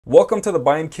Welcome to the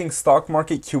Buyin King Stock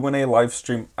Market Q&A live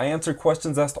stream. I answer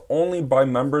questions asked only by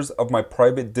members of my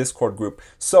private Discord group.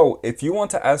 So if you want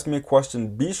to ask me a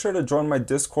question, be sure to join my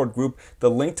Discord group.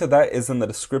 The link to that is in the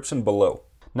description below.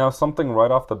 Now, something right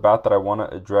off the bat that I want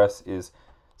to address is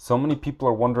so many people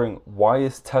are wondering, why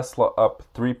is Tesla up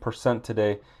 3%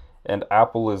 today and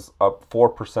Apple is up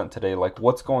 4% today? Like,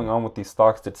 what's going on with these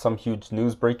stocks? Did some huge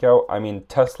news break out? I mean,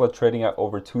 Tesla trading at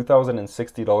over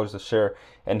 $2,060 a share,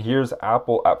 and here's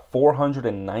Apple at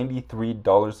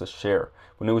 $493 a share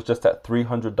when it was just at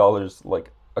 $300 like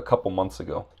a couple months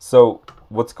ago. So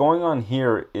what's going on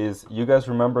here is, you guys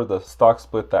remember the stock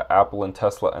split that Apple and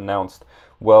Tesla announced?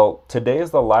 Well, today is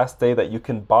the last day that you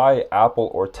can buy Apple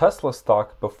or Tesla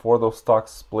stock before those stocks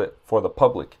split for the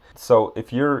public. So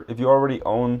if you already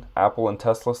own Apple and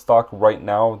Tesla stock right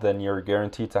now, then you're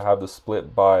guaranteed to have the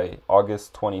split by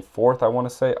August 24th, I want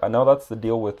to say. I know that's the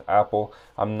deal with Apple.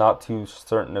 I'm not too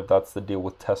certain if that's the deal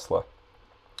with Tesla.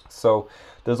 So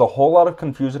there's a whole lot of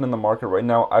confusion in the market right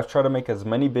now. I've tried to make as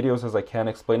many videos as I can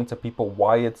explaining to people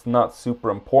why it's not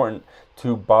super important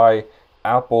to buy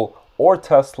Apple or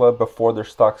Tesla before their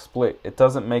stock split. It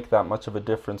doesn't make that much of a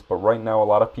difference, but right now a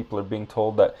lot of people are being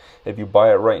told that if you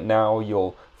buy it right now,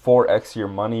 you'll 4x your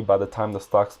money by the time the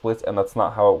stock splits, and that's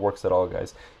not how it works at all,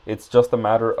 guys. It's just a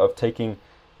matter of taking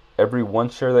every one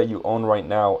share that you own right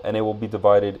now, and it will be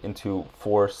divided into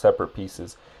 4 separate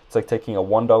pieces. It's like taking a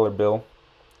 $1 bill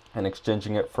and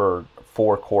exchanging it for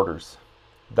 4 quarters.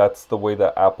 That's the way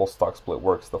that Apple stock split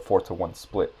works, the 4-to-1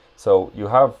 split. So you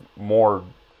have more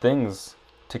things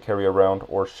to carry around,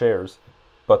 or shares,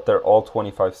 but they're all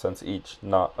 25 cents each,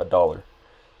 not a dollar.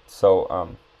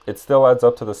 So it still adds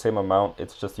up to the same amount.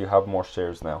 It's just you have more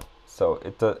shares now. So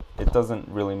it doesn't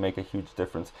really make a huge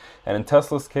difference. And in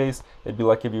Tesla's case, it'd be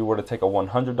like if you were to take a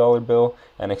 $100 bill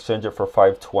and exchange it for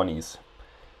 520s.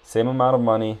 Same amount of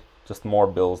money, just more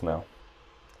bills now.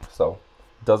 So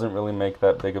it doesn't really make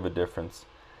that big of a difference.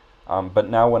 But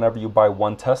now whenever you buy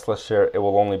one Tesla share, it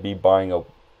will only be buying a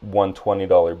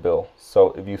 $120 bill.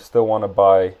 So if you still want to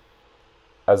buy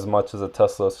as much as a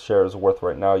Tesla share is worth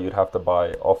right now, you'd have to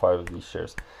buy all 5 of these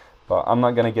shares. But I'm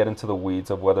not going to get into the weeds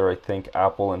of whether I think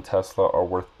Apple and Tesla are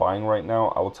worth buying right now.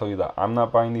 I will tell you that I'm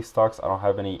not buying these stocks. I don't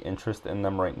have any interest in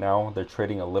them right now. They're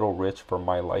trading a little rich for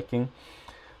my liking.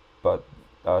 But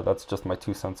that's just my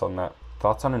 2 cents on that.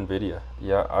 Thoughts on NVIDIA?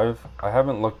 Yeah, I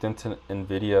haven't looked into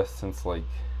NVIDIA since like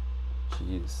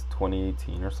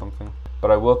 2018 or something. But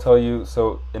I will tell you,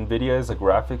 so NVIDIA is a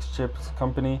graphics chips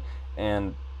company,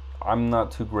 and I'm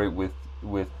not too great with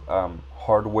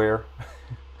hardware,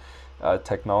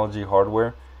 technology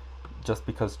hardware, just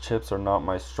because chips are not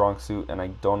my strong suit, and I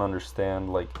don't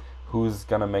understand like who's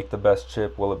gonna make the best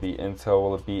chip. Will it be Intel?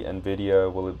 Will it be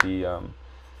NVIDIA? Will it be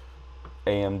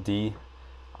AMD?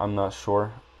 I'm not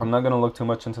sure. I'm not gonna look too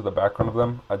much into the background of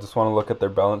them. I just want to look at their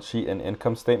balance sheet and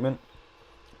income statement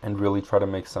and really try to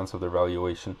make sense of their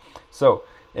valuation. So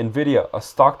NVIDIA, a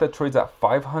stock that trades at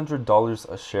 $500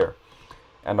 a share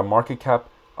and a market cap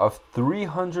of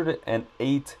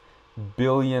 $308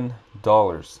 billion.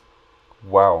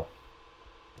 Wow.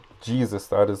 Jesus,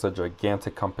 that is a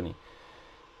gigantic company.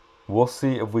 We'll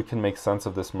see if we can make sense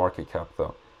of this market cap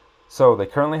though. So they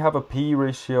currently have a PE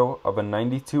ratio of a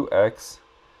 92x,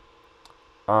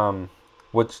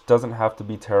 which doesn't have to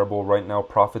be terrible. Right now,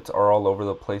 profits are all over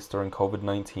the place during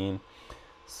COVID-19.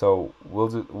 So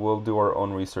we'll do our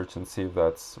own research and see if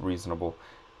that's reasonable.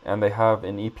 And they have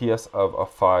an EPS of a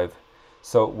 5.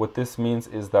 So what this means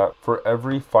is that for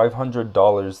every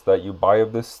 $500 that you buy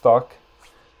of this stock,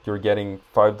 you're getting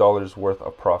 $5 worth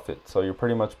of profit. So you're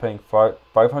pretty much paying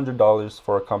 $500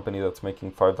 for a company that's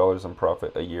making $5 in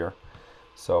profit a year.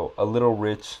 So a little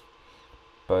rich,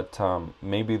 but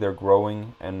maybe they're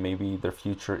growing and maybe their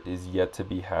future is yet to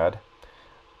be had.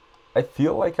 I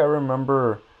feel like I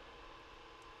remember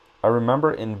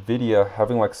NVIDIA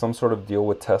having like some sort of deal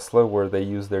with Tesla where they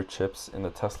use their chips in the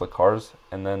Tesla cars,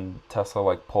 and then Tesla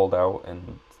like pulled out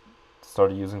and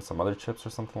started using some other chips or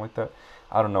something like that.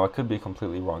 I don't know, I could be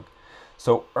completely wrong.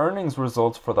 So earnings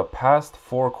results for the past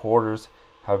 4 quarters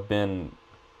have been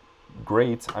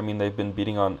great. I mean, they've been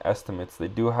beating on estimates. They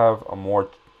do have a more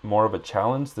of a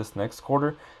challenge this next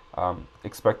quarter.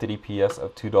 Expected EPS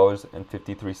of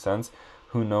 $2.53.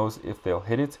 Who knows if they'll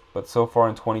hit it, but so far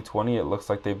in 2020 it looks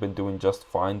like they've been doing just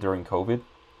fine during COVID.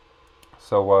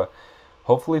 So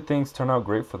hopefully things turn out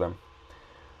great for them.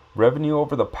 Revenue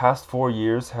over the past 4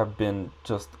 years have been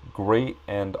just great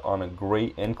and on a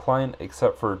great incline,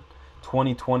 except for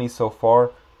 2020 so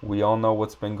far. We all know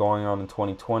what's been going on in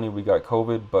 2020. We got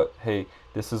COVID, but hey,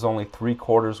 this is only 3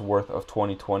 quarters worth of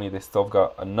 2020. They still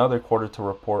got another quarter to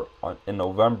report on in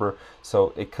November,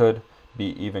 so it could be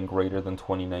even greater than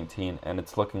 2019, and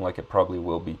it's looking like it probably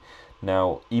will be.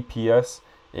 Now, EPS,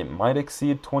 it might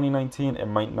exceed 2019, it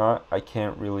might not. I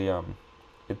can't really,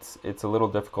 it's a little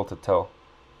difficult to tell.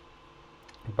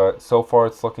 But so far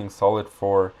it's looking solid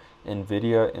for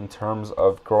NVIDIA in terms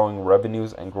of growing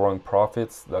revenues and growing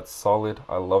profits. That's solid.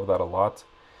 I love that a lot.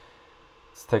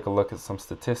 Let's take a look at some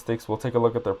statistics. We'll take a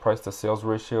look at their price to sales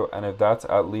ratio, and if that's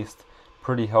at least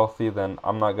pretty healthy, then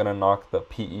I'm not going to knock the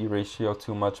PE ratio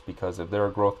too much, because if they're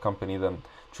a growth company, then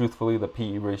truthfully the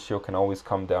PE ratio can always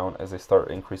come down as they start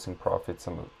increasing profits,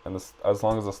 and as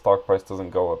long as the stock price doesn't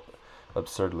go up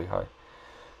absurdly high.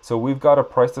 So we've got a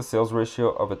price to sales ratio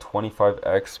of a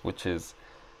 25x, which is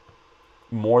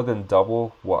more than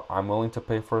double what I'm willing to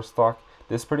pay for a stock.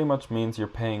 This pretty much means you're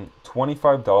paying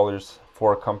 $25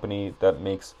 for a company that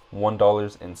makes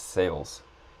 $1 in sales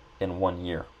in 1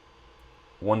 year.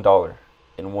 $1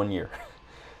 in 1 year.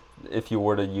 If you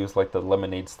were to use like the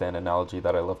lemonade stand analogy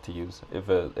that I love to use, if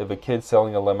a kid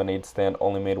selling a lemonade stand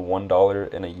only made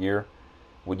 $1 in a year,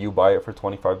 would you buy it for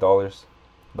 $25?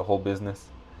 The whole business?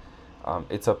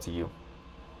 It's up to you.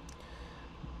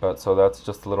 But so that's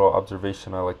just a little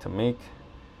observation I like to make.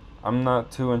 I'm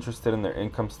not too interested in their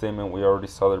income statement. We already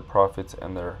saw their profits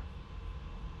and their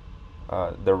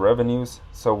revenues.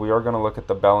 So we are going to look at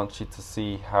the balance sheet to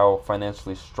see how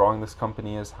financially strong this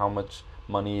company is, how much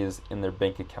money is in their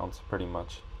bank accounts pretty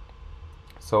much.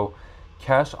 So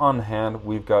cash on hand,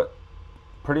 we've got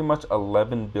pretty much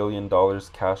 $11 billion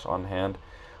cash on hand,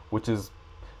 which is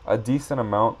a decent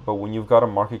amount, but when you've got a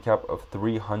market cap of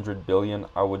 300 billion,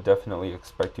 I would definitely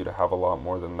expect you to have a lot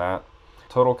more than that.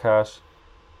 Total cash,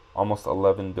 almost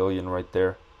 11 billion right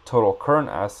there. Total current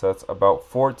assets, about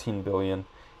 14 billion,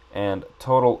 and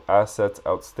total assets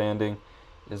outstanding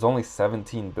is only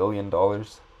 17 billion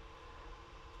dollars.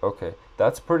 Okay,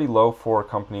 that's pretty low for a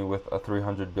company with a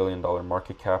 300 billion dollar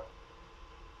market cap.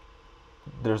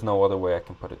 There's no other way I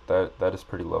can put it. That is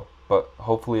pretty low, but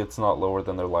hopefully it's not lower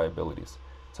than their liabilities.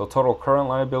 So total current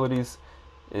liabilities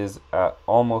is at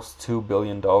almost $2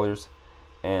 billion,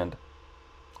 and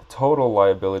total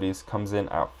liabilities comes in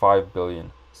at $5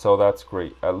 billion. So that's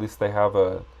great. At least they have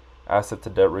a asset to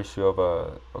debt ratio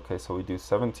of okay, so we do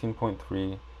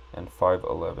 17.3 and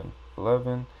 511.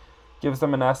 11 gives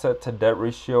them an asset to debt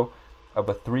ratio of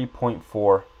a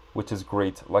 3.4, which is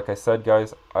great. Like I said,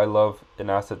 guys, I love an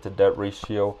asset to debt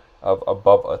ratio of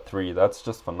above a 3. That's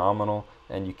just phenomenal,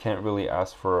 and you can't really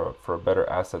ask for a better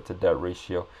asset to debt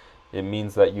ratio. It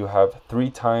means that you have 3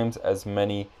 times as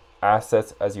many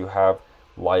assets as you have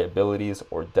liabilities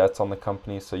or debts on the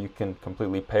company, so you can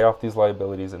completely pay off these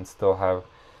liabilities and still have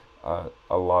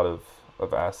a lot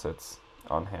of assets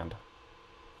on hand.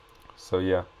 So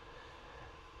yeah,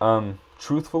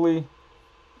 truthfully,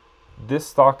 this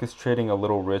stock is trading a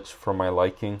little rich for my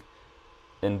liking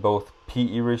in both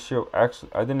PE ratio.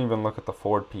 Actually, I didn't even look at the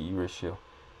forward PE ratio.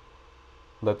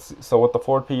 So what the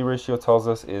forward PE ratio tells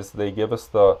us is they give us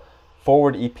the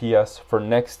forward EPS for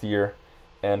next year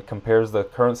and compares the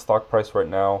current stock price right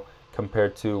now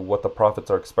compared to what the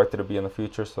profits are expected to be in the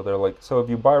future. So they're like, so if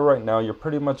you buy right now, you're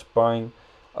pretty much buying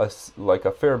like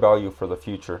a fair value for the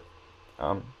future.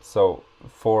 So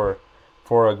for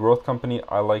a growth company,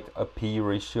 I like a PE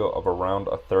ratio of around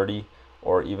a 30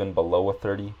 or even below a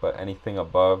 30, but anything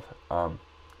above,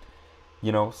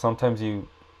 you know, sometimes you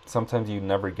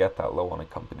never get that low on a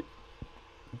company,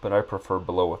 but I prefer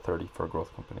below a 30 for a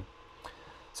growth company.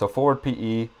 So forward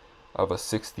PE of a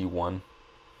 61.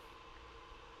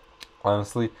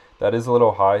 Honestly, that is a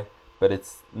little high, but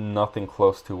it's nothing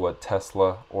close to what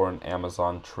Tesla or an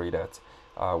Amazon trade at,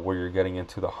 where you're getting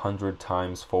into the 100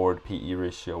 times forward PE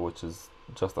ratio, which is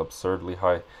just absurdly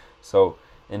high. So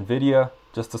NVIDIA,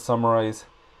 just to summarize,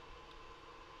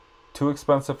 too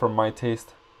expensive for my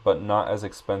taste, but not as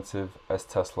expensive as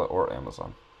Tesla or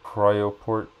Amazon.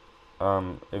 Cryoport,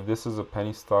 if this is a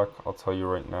penny stock, I'll tell you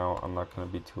right now, I'm not going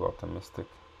to be too optimistic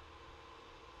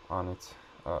on it.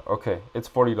 Okay, it's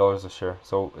 $40 a share,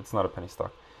 so it's not a penny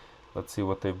stock. Let's see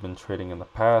what they've been trading in the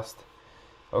past.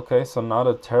 Okay, so not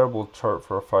a terrible chart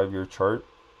for a 5-year chart.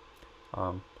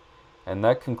 And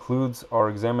that concludes our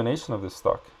examination of this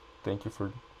stock. Thank you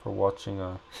for watching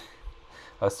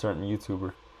a certain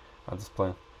YouTuber. I'm just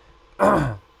playing.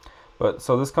 But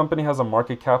so this company has a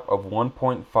market cap of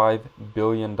 $1.5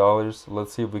 billion.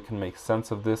 Let's see if we can make sense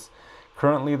of this.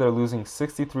 Currently, they're losing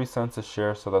 63 cents a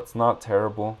share, so that's not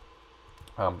terrible,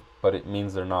 but it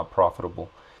means they're not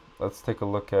profitable. Let's take a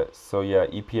look at, so yeah,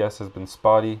 EPS has been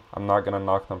spotty. I'm not going to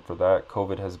knock them for that.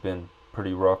 COVID has been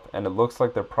pretty rough, and it looks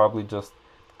like they're probably just,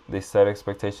 they set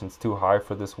expectations too high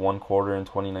for this one quarter in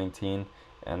 2019,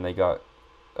 and they got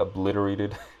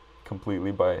obliterated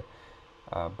completely by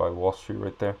by Wall Street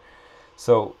right there.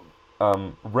 So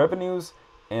revenues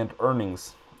and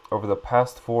earnings over the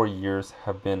past 4 years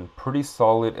have been pretty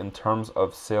solid in terms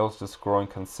of sales just growing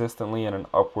consistently in an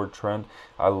upward trend.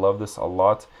 I love this a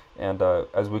lot, and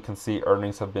as we can see,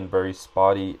 earnings have been very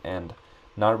spotty and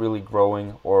not really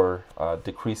growing or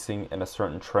decreasing in a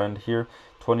certain trend here.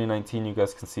 2019, you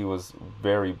guys can see, was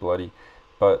very bloody,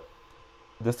 but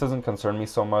this doesn't concern me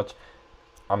so much.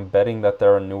 I'm betting that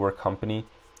they're a newer company,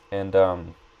 and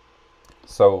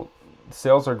so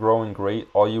sales are growing great.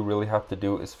 All you really have to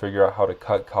do is figure out how to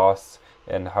cut costs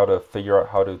and how to figure out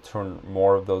how to turn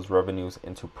more of those revenues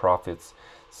into profits.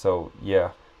 So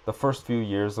yeah, the first few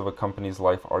years of a company's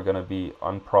life are going to be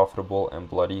unprofitable and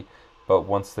bloody, but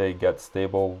once they get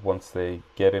stable, once they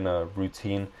get in a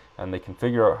routine and they can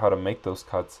figure out how to make those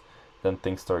cuts, then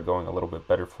things start going a little bit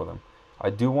better for them. I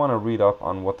do want to read up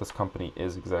on what this company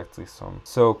is exactly.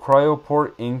 So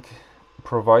Cryoport Inc.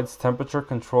 provides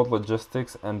temperature-controlled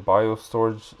logistics and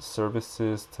biostorage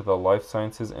services to the life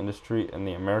sciences industry in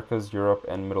the Americas, Europe,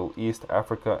 and Middle East,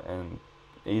 Africa, and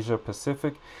Asia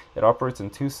Pacific. It operates in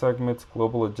 2 segments: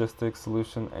 Global Logistics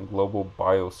Solution and Global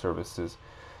Bioservices.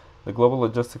 The Global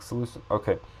Logistics Solution,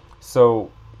 okay,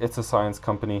 so it's a science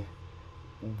company.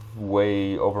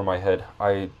 Way over my head.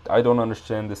 I don't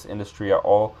understand this industry at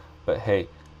all, but hey,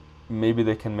 maybe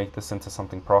they can make this into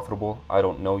something profitable. I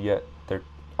don't know yet. They're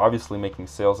obviously making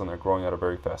sales and they're growing at a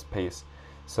very fast pace.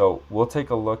 So we'll take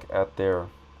a look at their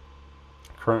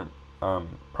current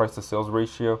price to sales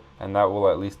ratio, and that will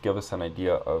at least give us an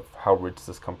idea of how rich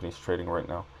this company is trading right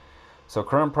now. So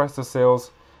current price to sales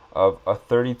of a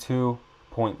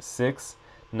 32.6.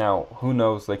 Now, who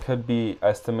knows, they could be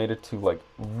estimated to like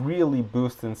really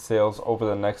boost in sales over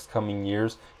the next coming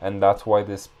years, and that's why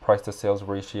this price to sales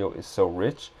ratio is so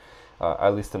rich.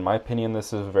 At least in my opinion,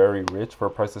 this is very rich for a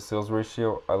price to sales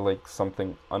ratio. I like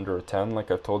something under a 10,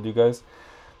 like I've told you guys.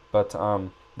 But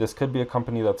this could be a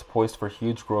company that's poised for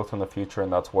huge growth in the future,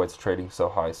 and that's why it's trading so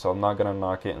high. So I'm not going to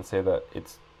knock it and say that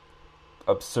it's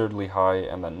absurdly high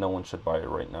and that no one should buy it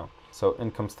right now. So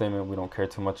income statement, we don't care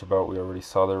too much about. We already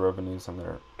saw their revenues and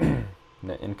their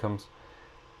net incomes.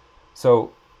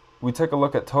 So we take a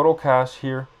look at total cash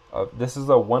here. This is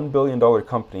a $1 billion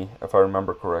company, if I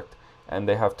remember correct. And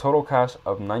they have total cash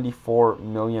of $94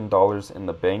 million in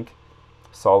the bank,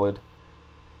 solid.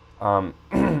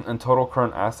 And total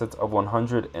current assets of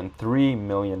 $103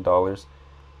 million.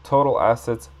 Total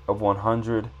assets of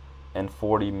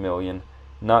 $140 million.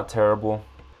 Not terrible.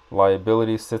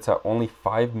 Liabilities sits at only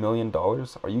 $5 million.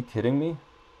 Are you kidding me?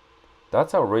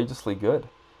 That's outrageously good.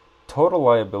 Total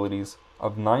liabilities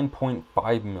of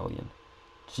 $9.5 million.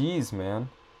 Jeez, man.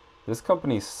 This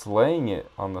company's slaying it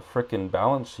on the frickin'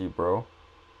 balance sheet, bro.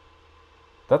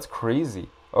 That's crazy.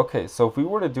 Okay, so if we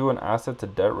were to do an asset to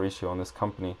debt ratio on this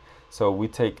company, so we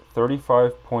take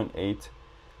 35.8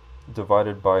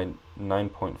 divided by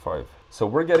 9.5. So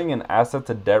we're getting an asset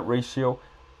to debt ratio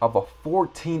of a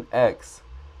 14x.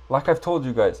 Like I've told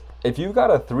you guys, if you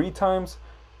got a 3 times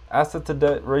asset to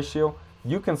debt ratio,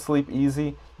 you can sleep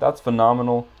easy. That's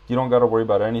phenomenal. You don't got to worry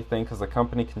about anything because the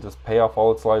company can just pay off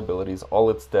all its liabilities, all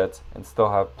its debts, and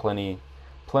still have plenty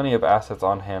of assets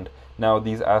on hand. Now,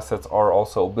 these assets are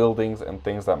also buildings and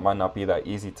things that might not be that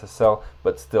easy to sell,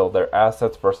 but still, they're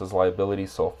assets versus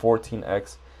liabilities. So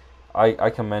 14x, I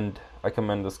commend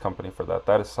this company for that.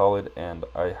 That is solid, and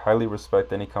I highly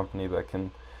respect any company that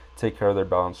can take care of their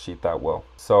balance sheet that well.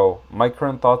 So my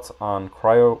current thoughts on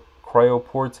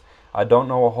Cryoport. I don't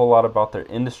know a whole lot about their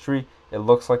industry. It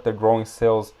looks like they're growing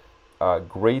sales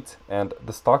great, and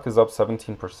the stock is up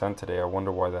 17% today. I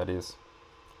wonder why that is.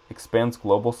 Expands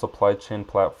global supply chain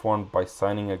platform by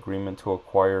signing agreement to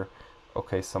acquire,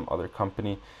 okay, some other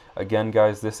company. Again,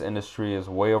 guys, this industry is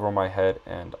way over my head,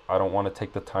 and I don't want to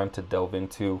take the time to delve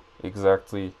into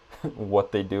exactly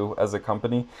what they do as a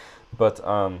company. But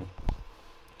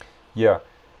yeah,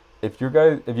 if you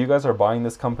guys are buying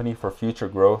this company for future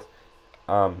growth,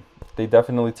 they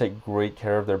definitely take great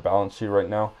care of their balance sheet right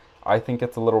now. I think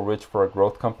it's a little rich for a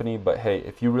growth company, but hey,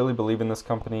 if you really believe in this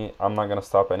company, I'm not going to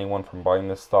stop anyone from buying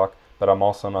this stock, but I'm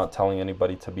also not telling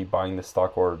anybody to be buying this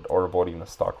stock or avoiding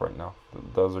this stock right now.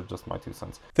 Those are just my 2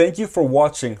 cents. Thank you for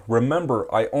watching. Remember,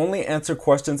 I only answer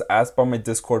questions asked by my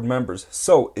Discord members.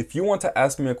 So if you want to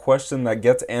ask me a question that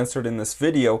gets answered in this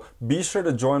video, be sure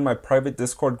to join my private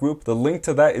Discord group. The link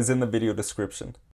to that is in the video description.